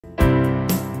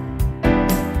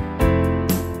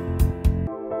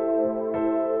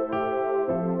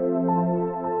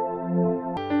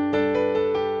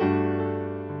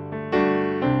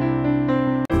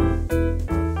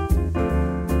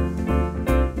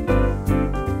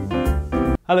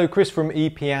Hello, Chris from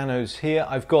ePianos here.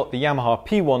 I've got the Yamaha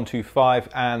P-125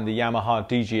 and the Yamaha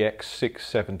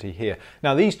DGX-670 here.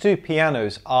 Now these two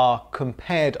pianos are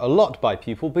compared a lot by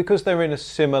people because they're in a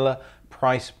similar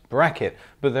price bracket,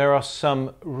 but there are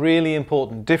some really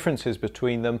important differences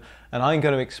between them, and I'm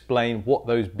going to explain what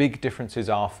those big differences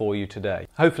are for you today.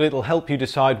 Hopefully it'll help you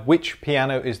decide which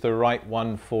piano is the right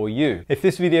one for you. If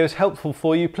this video is helpful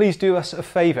for you, please do us a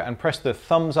favor and press the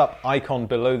thumbs up icon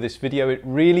below this video. It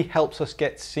really helps us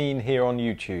get seen here on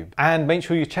YouTube. And make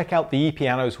sure you check out the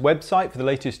ePianos website for the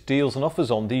latest deals and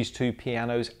offers on these two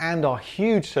pianos and our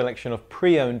huge selection of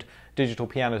pre-owned digital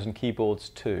pianos and keyboards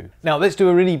too. Now let's do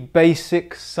a really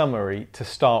basic summary to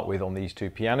start with on these two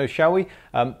pianos, shall we?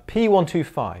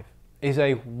 P-125 is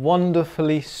a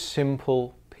wonderfully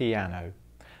simple piano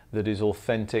that is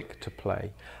authentic to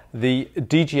play. The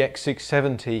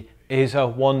DGX-670 is a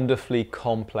wonderfully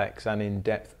complex and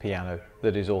in-depth piano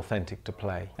that is authentic to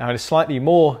play. Now in a slightly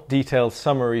more detailed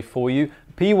summary for you,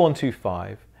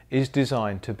 P-125 is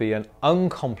designed to be an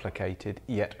uncomplicated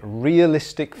yet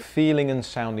realistic feeling and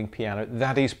sounding piano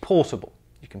that is portable.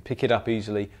 You can pick it up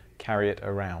easily, carry it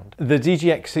around. The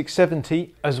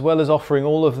DGX-670, as well as offering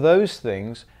all of those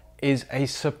things, is a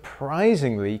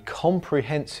surprisingly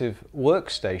comprehensive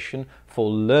workstation for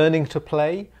learning to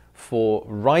play, for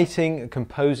writing and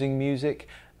composing music,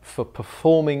 for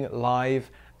performing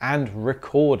live, and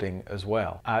recording as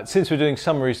well. Since we're doing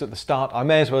summaries at the start, I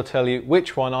may as well tell you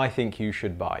which one I think you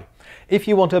should buy. If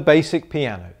you want a basic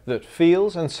piano that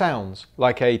feels and sounds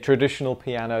like a traditional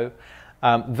piano,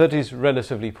 that is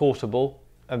relatively portable,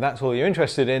 and that's all you're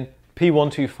interested in,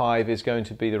 P-125 is going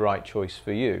to be the right choice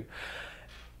for you.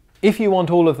 If you want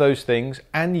all of those things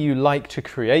and you like to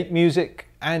create music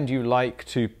and you like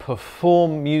to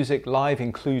perform music live,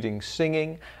 including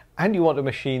singing, and you want a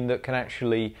machine that can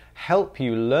actually help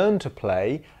you learn to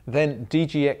play, then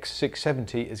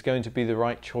DGX-670 is going to be the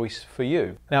right choice for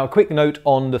you. Now a quick note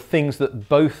on the things that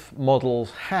both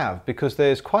models have, because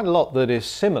there's quite a lot that is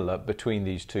similar between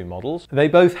these two models. They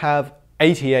both have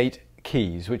 88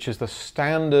 keys, which is the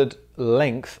standard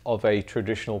length of a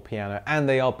traditional piano, and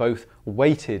they are both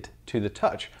weighted to the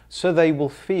touch, so they will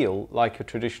feel like a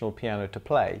traditional piano to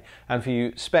play. And for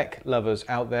you spec lovers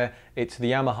out there, it's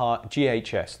the Yamaha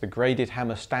GHS, the graded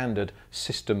hammer standard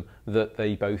system that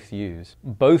they both use.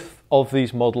 Both of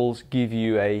these models give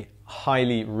you a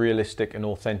highly realistic and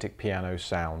authentic piano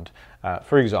sound.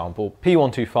 For example,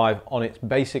 P-125 on its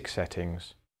basic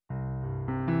settings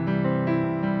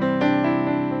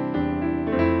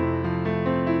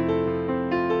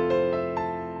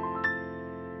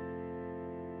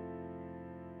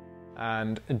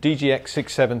and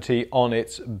DGX-670 on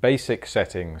its basic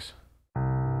settings.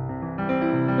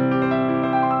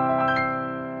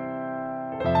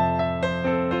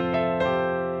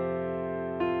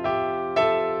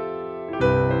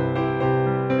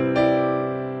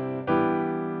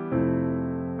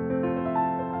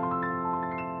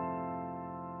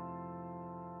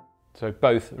 So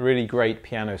both really great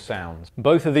piano sounds.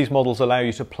 Both of these models allow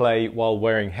you to play while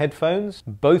wearing headphones.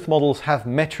 Both models have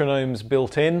metronomes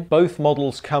built in. Both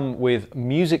models come with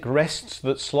music rests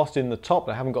that slot in the top.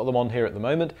 I haven't got them on here at the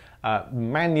moment.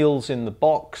 Manuals in the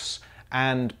box,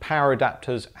 and power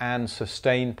adapters and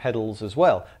sustain pedals as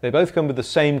well. They both come with the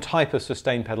same type of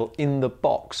sustain pedal in the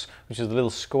box, which is the little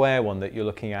square one that you're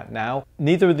looking at now.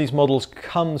 Neither of these models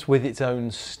comes with its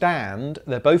own stand.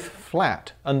 They're both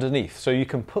flat underneath, so you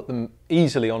can put them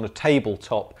easily on a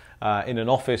tabletop in an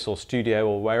office or studio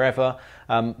or wherever,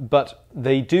 but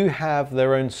they do have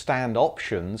their own stand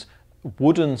options,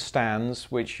 wooden stands,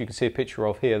 which you can see a picture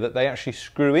of here, that they actually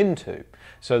screw into.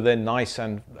 So they're nice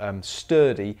and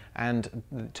sturdy, and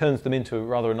it turns them into a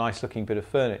rather nice looking bit of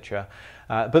furniture.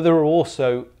 But there are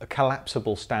also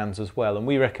collapsible stands as well, and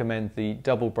we recommend the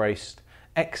double braced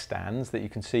X stands that you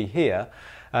can see here.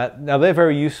 Now they're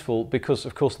very useful because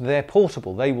of course they're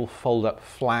portable. They will fold up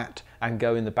flat and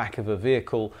go in the back of a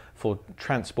vehicle for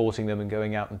transporting them and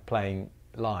going out and playing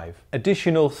live.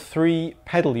 Additional 3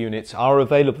 pedal units are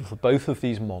available for both of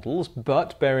these models,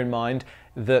 but bear in mind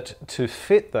that to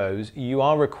fit those you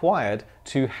are required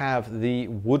to have the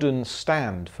wooden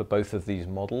stand for both of these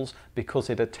models because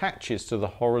it attaches to the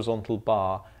horizontal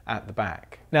bar at the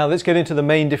back. Now let's get into the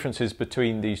main differences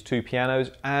between these two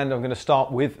pianos, and I'm going to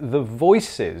start with the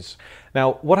voices.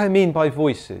 Now what I mean by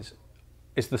voices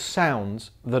is the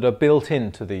sounds that are built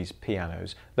into these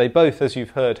pianos. They both, as you've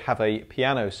heard, have a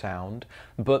piano sound,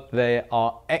 but there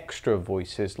are extra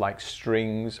voices like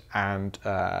strings and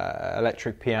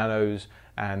electric pianos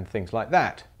and things like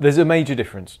that. There's a major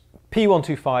difference.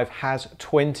 P-125 has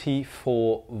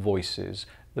 24 voices.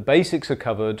 The basics are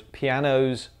covered: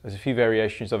 pianos, there's a few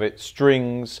variations of it,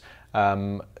 strings,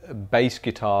 bass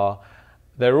guitar,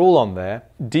 they're all on there.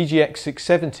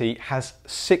 DGX-670 has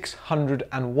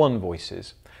 601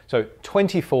 voices. So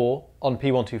 24 on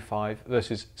P-125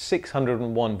 versus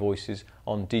 601 voices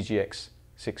on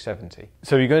DGX-670.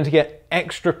 So you're going to get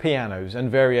extra pianos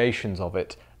and variations of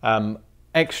it,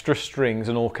 extra strings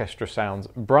and orchestra sounds,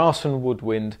 brass and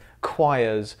woodwind,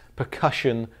 choirs,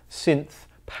 percussion, synth,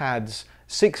 pads,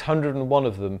 601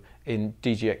 of them in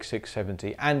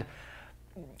DGX-670. And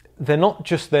they're not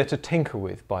just there to tinker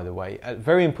with, by the way. A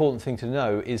very important thing to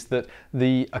know is that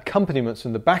the accompaniments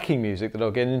and the backing music that I'll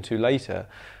get into later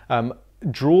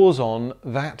draws on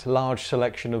that large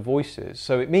selection of voices.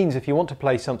 So it means if you want to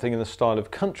play something in the style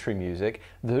of country music,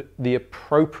 the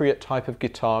appropriate type of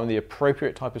guitar and the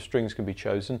appropriate type of strings can be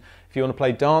chosen. If you want to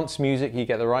play dance music, you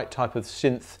get the right type of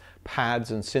synth pads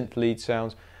and synth lead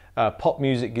sounds. Pop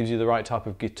music gives you the right type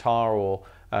of guitar or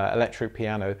electric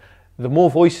piano. The more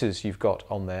voices you've got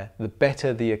on there, the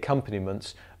better the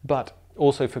accompaniments, but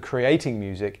also for creating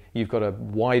music, you've got a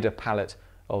wider palette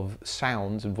of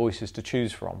sounds and voices to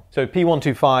choose from. So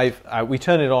P-125, we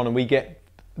turn it on and we get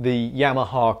the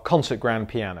Yamaha Concert Grand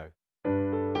Piano.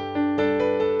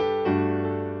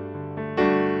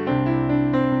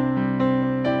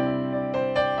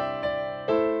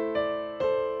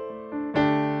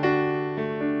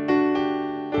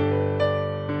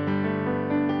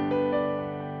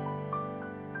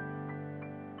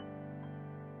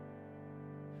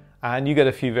 And you get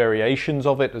a few variations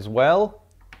of it as well.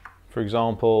 For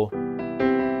example,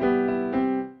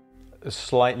 a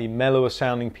slightly mellower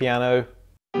sounding piano.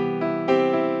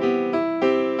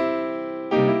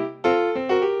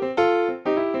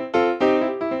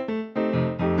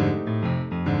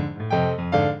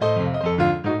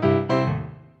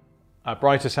 A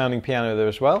brighter sounding piano there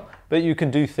as well, but you can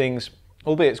do things,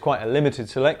 albeit it's quite a limited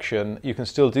selection, you can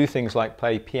still do things like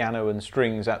play piano and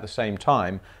strings at the same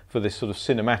time for this sort of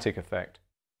cinematic effect.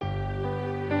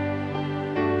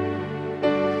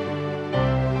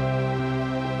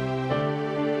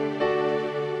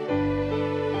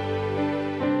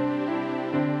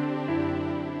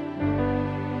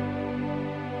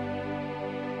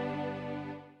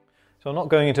 So I'm not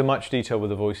going into much detail with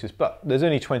the voices, but there's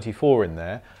only 24 in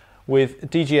there.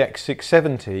 With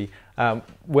DGX-670,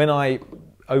 when I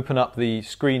open up the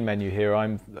screen menu here,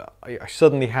 I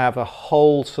suddenly have a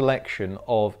whole selection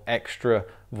of extra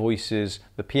voices.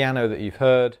 The piano that you've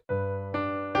heard,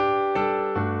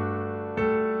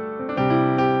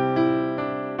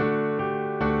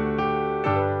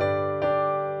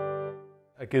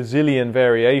 a gazillion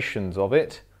variations of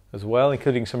it as well,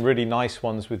 including some really nice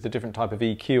ones with the different type of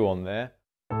EQ on there.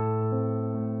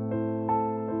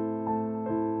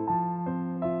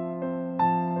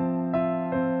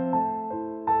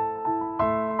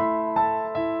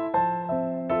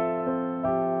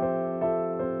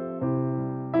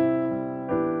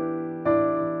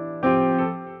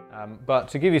 But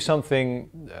to give you something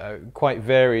quite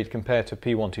varied compared to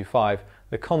P-125,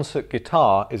 the concert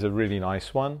guitar is a really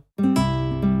nice one.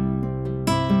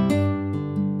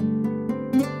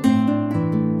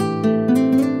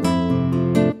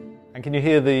 And can you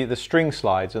hear the string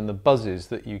slides and the buzzes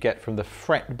that you get from the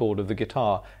fretboard of the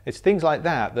guitar? It's things like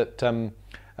that that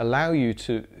allow you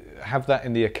to have that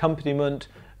in the accompaniment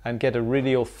and get a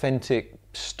really authentic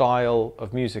style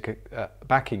of music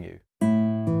backing you.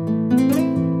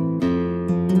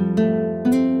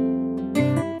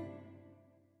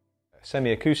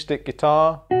 Semi-acoustic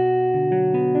guitar.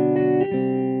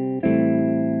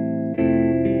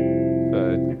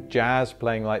 For jazz,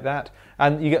 playing like that.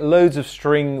 And you get loads of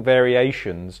string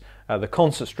variations. The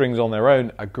concert strings on their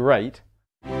own are great.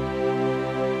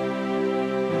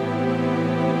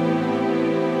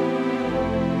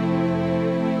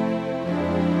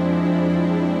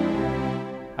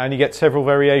 And you get several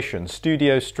variations.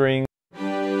 Studio string.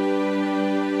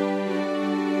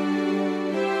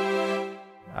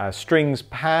 Strings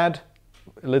pad,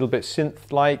 a little bit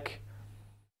synth-like.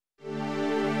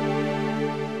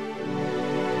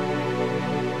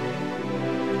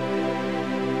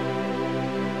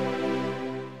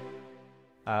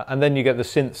 And then you get the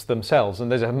synths themselves, and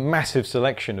there's a massive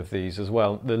selection of these as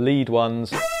well. The lead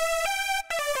ones.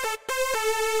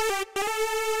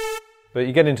 But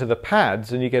you get into the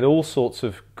pads and you get all sorts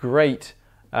of great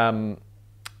 80s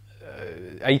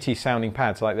sounding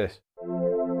pads like this.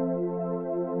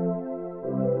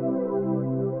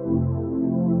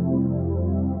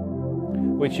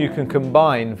 Which you can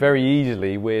combine very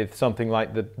easily with something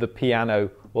like the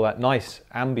piano, or that nice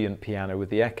ambient piano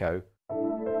with the echo.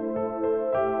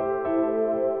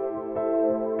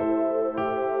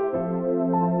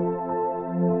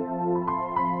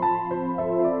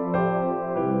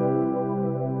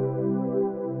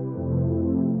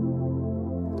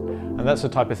 And that's the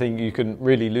type of thing you can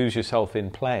really lose yourself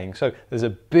in playing. So there's a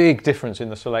big difference in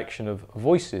the selection of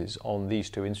voices on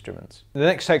these two instruments. The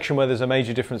next section where there's a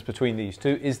major difference between these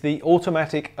two is the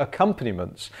automatic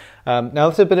accompaniments. Now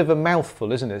that's a bit of a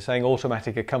mouthful, isn't it, saying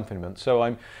automatic accompaniments. So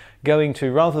I'm going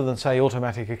to, rather than say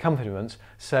automatic accompaniments,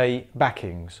 say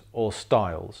backings or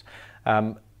styles.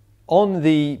 On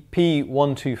the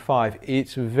P-125,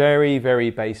 it's very, very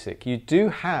basic. You do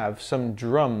have some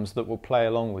drums that will play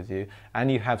along with you, and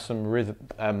you have some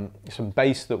rhythm, some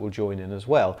bass that will join in as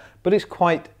well, but it's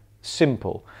quite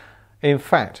simple. In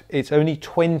fact, it's only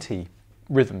 20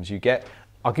 rhythms you get.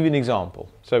 I'll give you an example.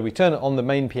 So we turn it on the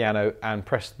main piano and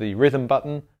press the rhythm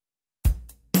button.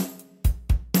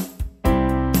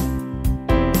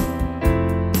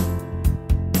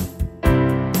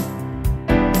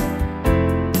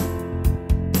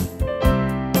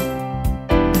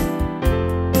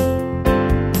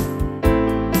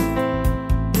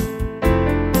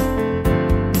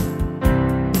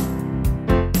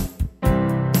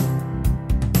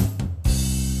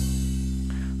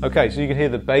 Okay, so you can hear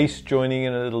the bass joining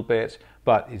in a little bit,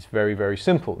 but it's very, very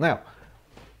simple. Now,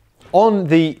 on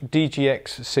the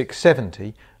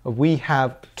DGX-670, we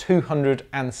have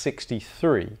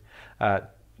 263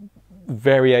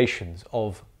 variations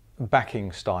of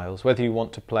backing styles, whether you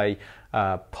want to play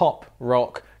pop,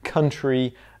 rock,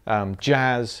 country,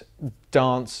 jazz,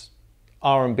 dance,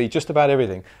 R&B, just about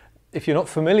everything. If you're not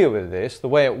familiar with this, the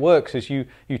way it works is you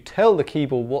tell the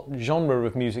keyboard what genre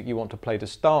of music you want to play to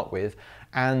start with,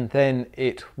 and then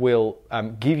it will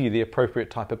give you the appropriate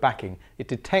type of backing. It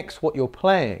detects what you're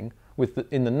playing with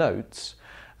in the notes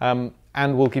and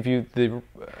will give you the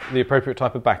appropriate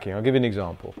type of backing. I'll give you an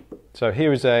example. So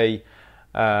here is a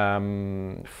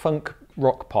funk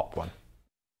rock pop one.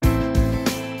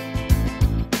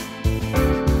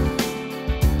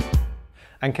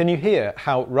 And can you hear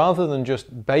how, rather than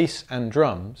just bass and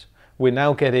drums, we're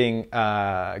now getting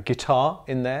guitar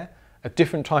in there, a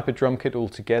different type of drum kit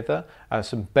altogether,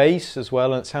 some bass as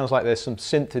well, and it sounds like there's some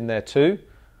synth in there too.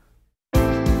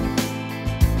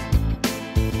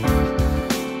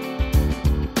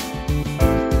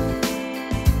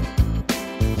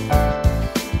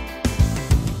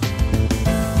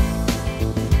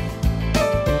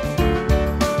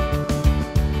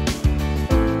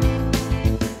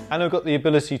 And I've got the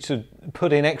ability to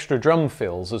put in extra drum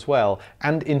fills as well,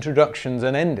 and introductions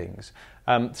and endings.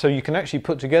 So you can actually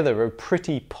put together a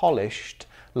pretty polished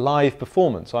live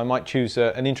performance. I might choose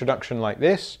an introduction like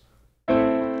this. A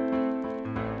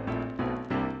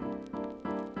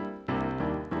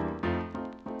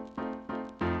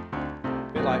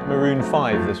bit like Maroon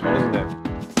 5, this one, isn't it?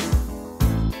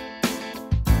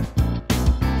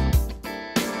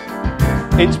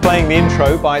 It's playing the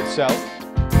intro by itself.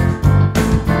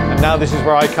 Now this is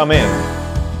where I come in.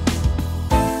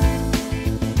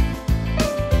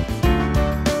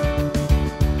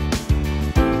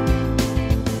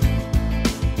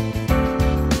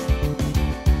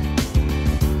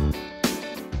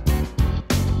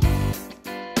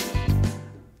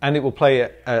 And it will play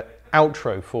an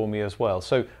outro for me as well.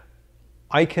 So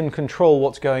I can control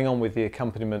what's going on with the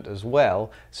accompaniment as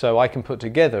well. So I can put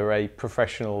together a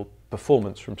professional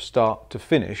performance from start to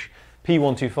finish.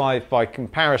 P-125, by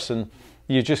comparison,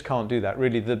 you just can't do that.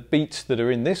 Really, the beats that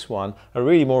are in this one are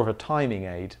really more of a timing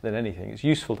aid than anything. It's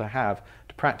useful to have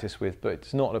to practice with, but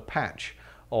it's not a patch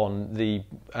on the,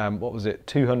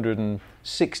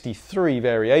 263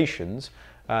 variations.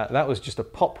 That was just a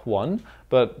pop one,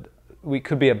 but we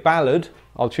could be a ballad.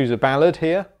 I'll choose a ballad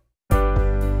here.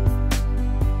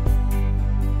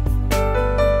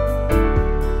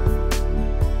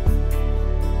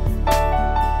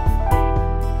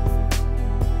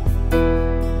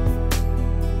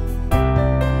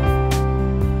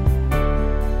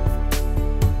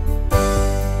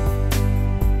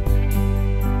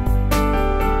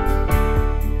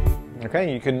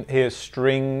 Okay, you can hear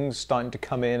strings starting to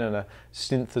come in and a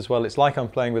synth as well. It's like I'm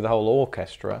playing with the whole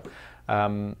orchestra.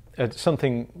 It's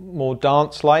something more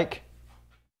dance-like.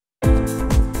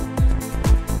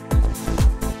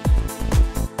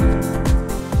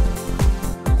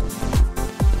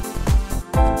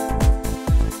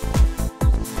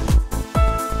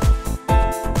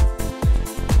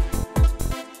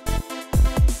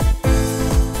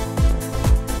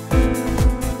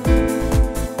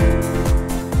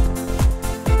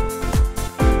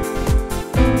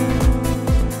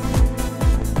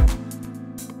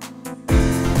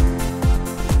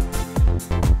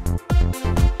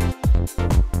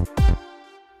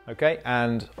 Okay,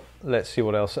 and let's see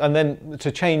what else. And then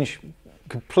to change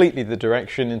completely the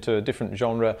direction into a different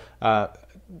genre,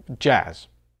 jazz.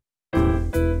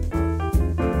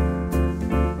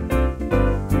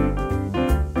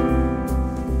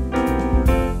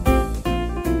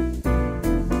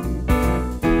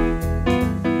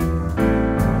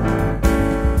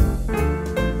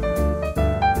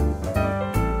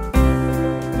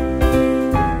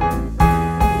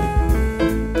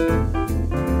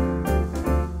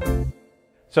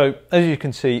 So as you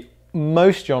can see,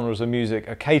 most genres of music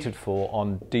are catered for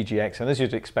on DGX, and as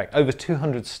you'd expect, over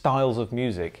 200 styles of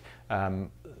music.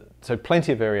 So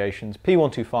plenty of variations.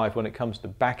 P-125, when it comes to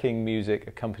backing music,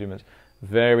 accompaniments,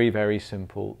 very, very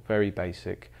simple, very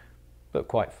basic, but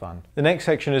quite fun. The next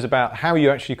section is about how you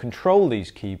actually control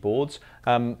these keyboards.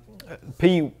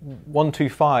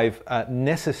 P-125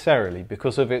 necessarily,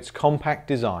 because of its compact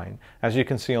design, as you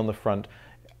can see on the front,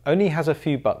 only has a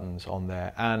few buttons on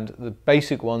there, and the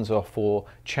basic ones are for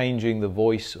changing the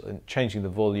voice, changing the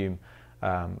volume,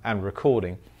 and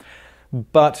recording.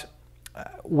 But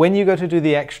when you go to do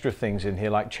the extra things in here,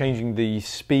 like changing the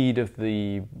speed of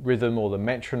the rhythm or the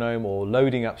metronome or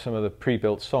loading up some of the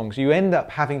pre-built songs, you end up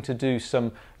having to do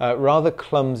some rather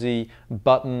clumsy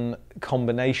button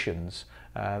combinations.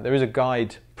 There is a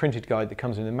guide, printed guide, that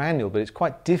comes in the manual, but it's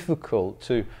quite difficult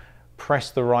to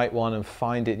press the right one and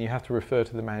find it, and you have to refer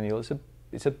to the manual.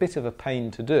 It's a bit of a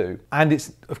pain to do, and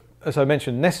it's, as I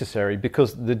mentioned, necessary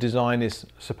because the design is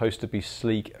supposed to be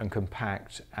sleek and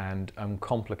compact and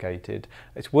uncomplicated.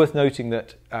 It's worth noting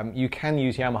that you can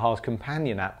use Yamaha's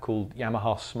companion app called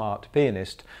Yamaha Smart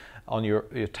Pianist on your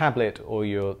tablet or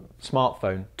your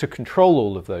smartphone to control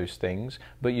all of those things,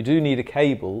 but you do need a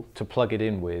cable to plug it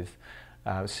in with.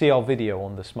 See our video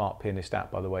on the Smart Pianist app,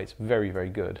 by the way. It's very, very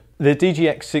good. The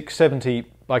DGX-670,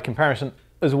 by comparison,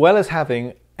 as well as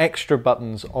having extra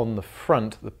buttons on the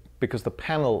front because the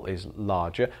panel is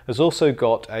larger, has also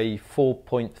got a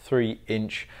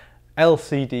 4.3-inch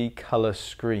LCD colour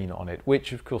screen on it,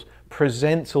 which of course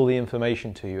presents all the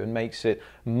information to you and makes it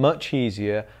much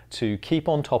easier to keep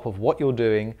on top of what you're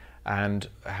doing and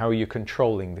how you're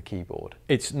controlling the keyboard.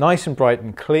 It's nice and bright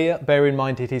and clear. Bear in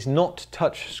mind it is not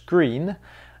touch screen,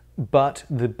 but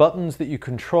the buttons that you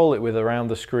control it with around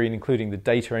the screen, including the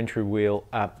data entry wheel,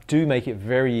 do make it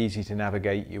very easy to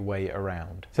navigate your way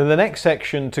around. So the next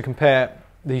section to compare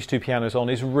these two pianos on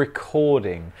is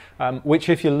recording, which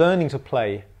if you're learning to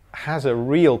play has a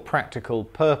real practical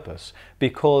purpose,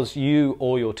 because you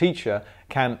or your teacher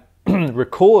can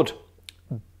record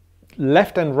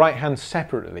left and right hand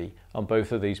separately on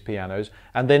both of these pianos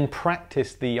and then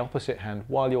practice the opposite hand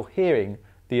while you're hearing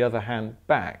the other hand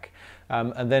back.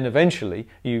 And then eventually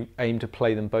you aim to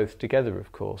play them both together,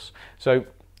 of course. So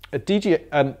a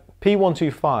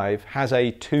P-125 has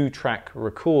a 2-track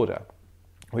recorder,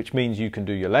 which means you can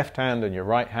do your left hand and your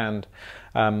right hand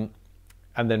and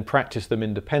then practice them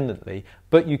independently.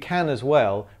 But you can as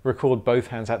well record both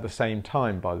hands at the same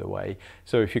time, by the way.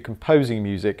 So if you're composing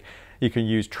music, you can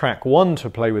use track 1 to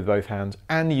play with both hands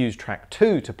and use track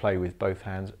 2 to play with both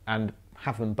hands and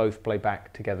have them both play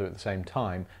back together at the same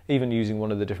time, even using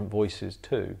one of the different voices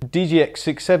too.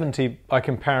 DGX-670, by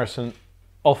comparison,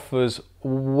 offers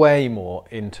way more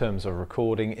in terms of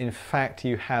recording. In fact,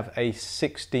 you have a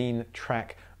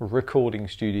 16-track recording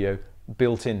studio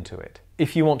built into it.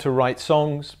 If you want to write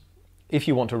songs, if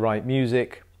you want to write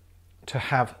music, to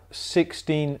have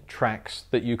 16 tracks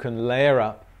that you can layer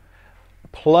up,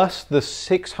 plus the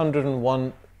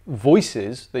 601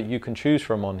 voices that you can choose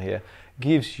from on here,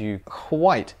 gives you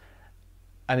quite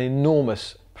an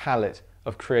enormous palette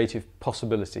of creative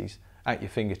possibilities at your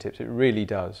fingertips. It really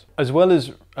does. As well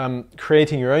as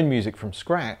creating your own music from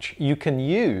scratch, you can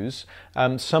use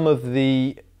some of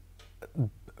the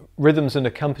rhythms and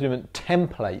accompaniment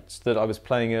templates that I was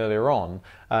playing earlier on.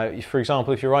 For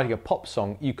example, if you're writing a pop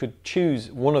song, you could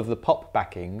choose one of the pop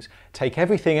backings, take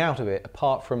everything out of it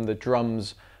apart from the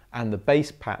drums and the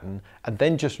bass pattern, and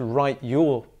then just write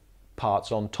your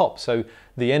parts on top. So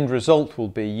the end result will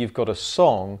be you've got a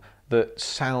song that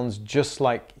sounds just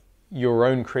like your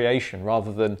own creation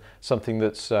rather than something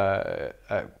that's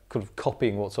kind of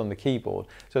copying what's on the keyboard.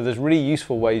 So there's really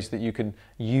useful ways that you can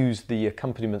use the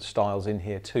accompaniment styles in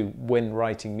here too when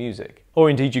writing music. Or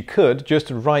indeed you could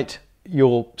just write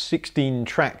your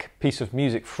 16-track piece of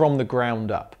music from the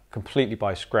ground up, completely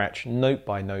by scratch, note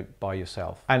by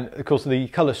yourself. And of course the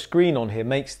colour screen on here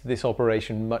makes this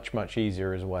operation much, much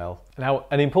easier as well. Now,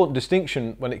 an important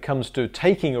distinction when it comes to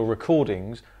taking your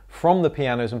recordings from the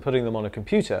pianos and putting them on a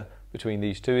computer between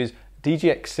these two is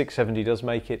DGX-670 does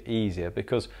make it easier,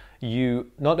 because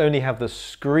you not only have the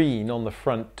screen on the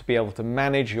front to be able to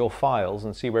manage your files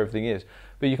and see where everything is,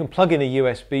 but you can plug in a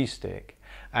USB stick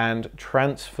and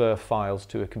transfer files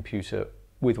to a computer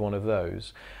with one of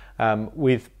those.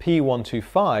 With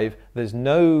P-125, there's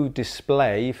no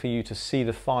display for you to see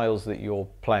the files that you're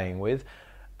playing with,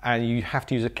 and you have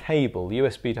to use a cable,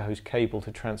 USB to host cable,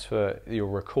 to transfer your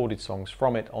recorded songs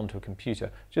from it onto a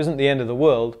computer, which isn't the end of the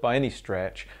world by any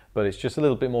stretch, but it's just a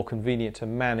little bit more convenient to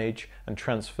manage and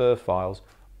transfer files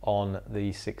on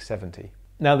the 670.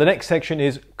 Now the next section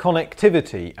is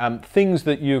connectivity, things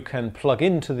that you can plug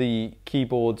into the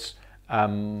keyboards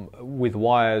with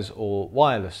wires or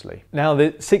wirelessly. Now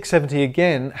the 670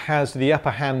 again has the upper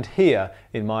hand here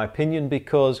in my opinion,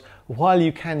 because while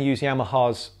you can use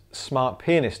Yamaha's Smart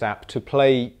Pianist app to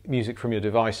play music from your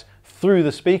device through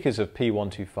the speakers of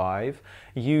P-125,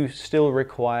 you still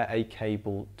require a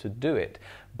cable to do it.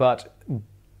 But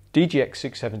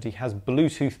DGX-670 has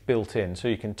Bluetooth built in, so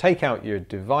you can take out your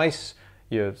device,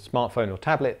 your smartphone or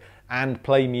tablet, and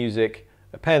play music,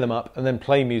 pair them up, and then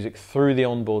play music through the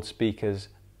onboard speakers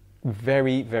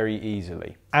very, very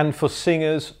easily. And for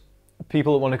singers,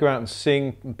 people that want to go out and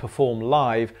sing and perform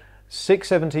live,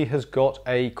 670 has got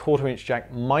a 1/4-inch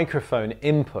jack microphone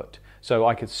input. So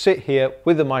I could sit here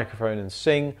with the microphone and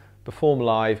sing, perform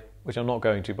live, which I'm not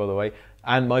going to by the way,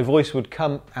 and my voice would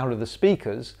come out of the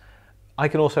speakers. I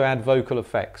can also add vocal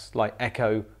effects like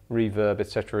echo, reverb,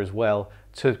 etc. as well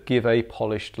to give a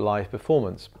polished live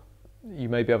performance. You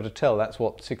may be able to tell that's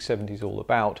what 670 is all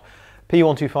about.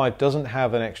 P-125 doesn't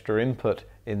have an extra input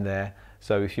in there,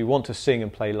 so if you want to sing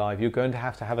and play live, you're going to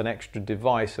have an extra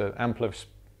device, an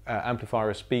amplifier,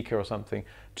 a speaker or something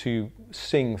to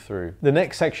sing through. The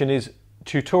next section is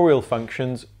tutorial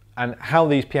functions and how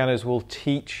these pianos will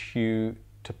teach you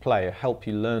to play, or help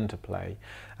you learn to play.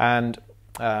 And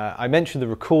I mentioned the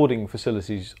recording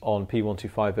facilities on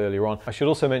P-125 earlier on. I should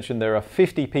also mention there are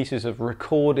 50 pieces of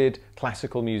recorded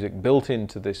classical music built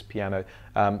into this piano.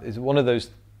 It's one of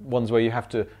those ones where you have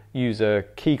to use a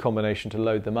key combination to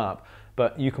load them up,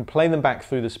 but you can play them back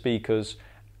through the speakers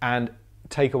and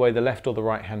take away the left or the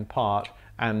right hand part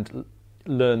and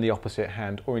learn the opposite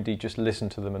hand, or indeed just listen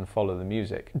to them and follow the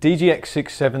music.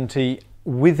 DGX-670,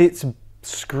 with its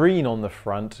screen on the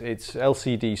front, its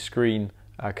LCD screen,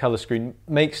 colour screen,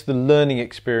 makes the learning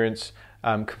experience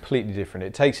completely different.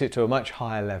 It takes it to a much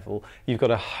higher level. You've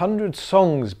got 100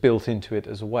 songs built into it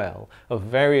as well, of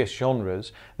various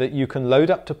genres that you can load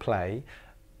up to play,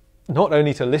 not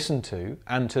only to listen to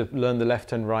and to learn the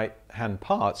left and right hand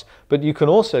parts, but you can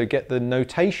also get the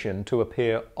notation to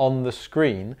appear on the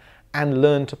screen and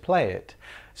learn to play it.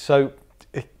 So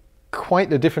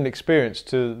quite a different experience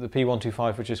to the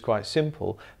P-125, which is quite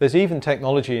simple. There's even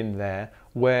technology in there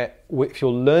where if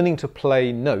you're learning to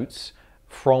play notes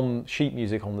from sheet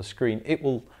music on the screen, it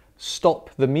will stop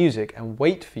the music and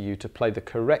wait for you to play the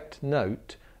correct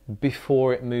note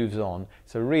before it moves on.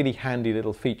 It's a really handy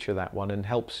little feature, that one, and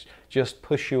helps just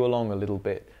push you along a little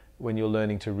bit when you're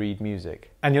learning to read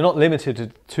music. And you're not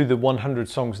limited to the 100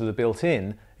 songs that are built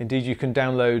in. Indeed, you can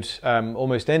download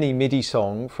almost any MIDI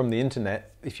song from the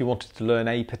internet if you wanted to learn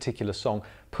a particular song,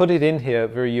 put it in here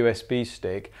via USB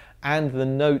stick, and the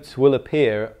notes will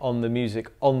appear on the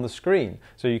music on the screen.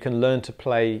 So you can learn to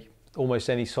play almost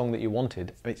any song that you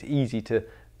wanted. It's easy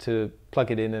to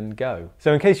plug it in and go.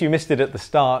 So in case you missed it at the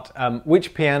start,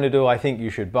 which piano do I think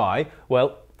you should buy?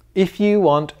 Well, if you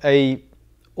want a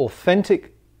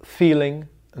authentic feeling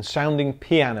and sounding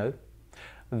piano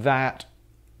that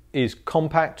is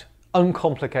compact,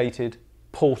 uncomplicated,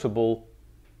 portable,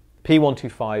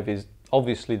 P-125 is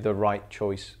obviously the right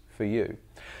choice for you.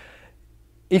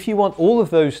 If you want all of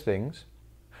those things,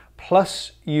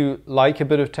 plus you like a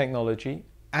bit of technology,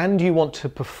 and you want to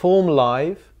perform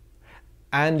live,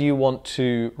 and you want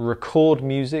to record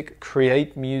music,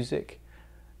 create music,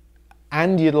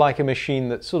 and you'd like a machine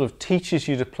that sort of teaches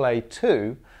you to play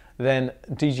too, then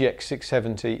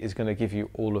DGX-670 is going to give you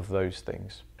all of those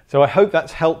things. So I hope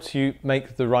that's helped you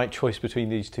make the right choice between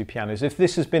these two pianos. If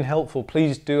this has been helpful,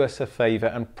 please do us a favour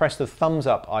and press the thumbs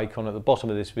up icon at the bottom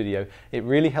of this video. It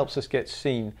really helps us get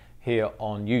seen here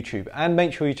on YouTube. And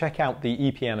make sure you check out the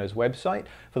ePianos website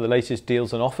for the latest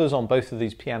deals and offers on both of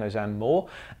these pianos and more,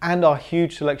 and our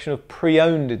huge selection of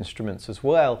pre-owned instruments as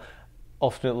well.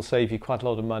 Often it'll save you quite a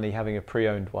lot of money having a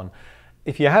pre-owned one.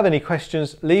 If you have any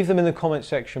questions, leave them in the comment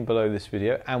section below this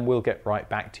video and we'll get right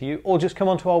back to you, or just come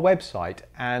onto our website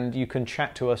and you can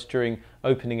chat to us during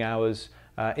opening hours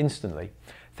instantly.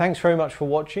 Thanks very much for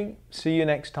watching. See you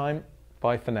next time.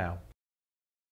 Bye for now.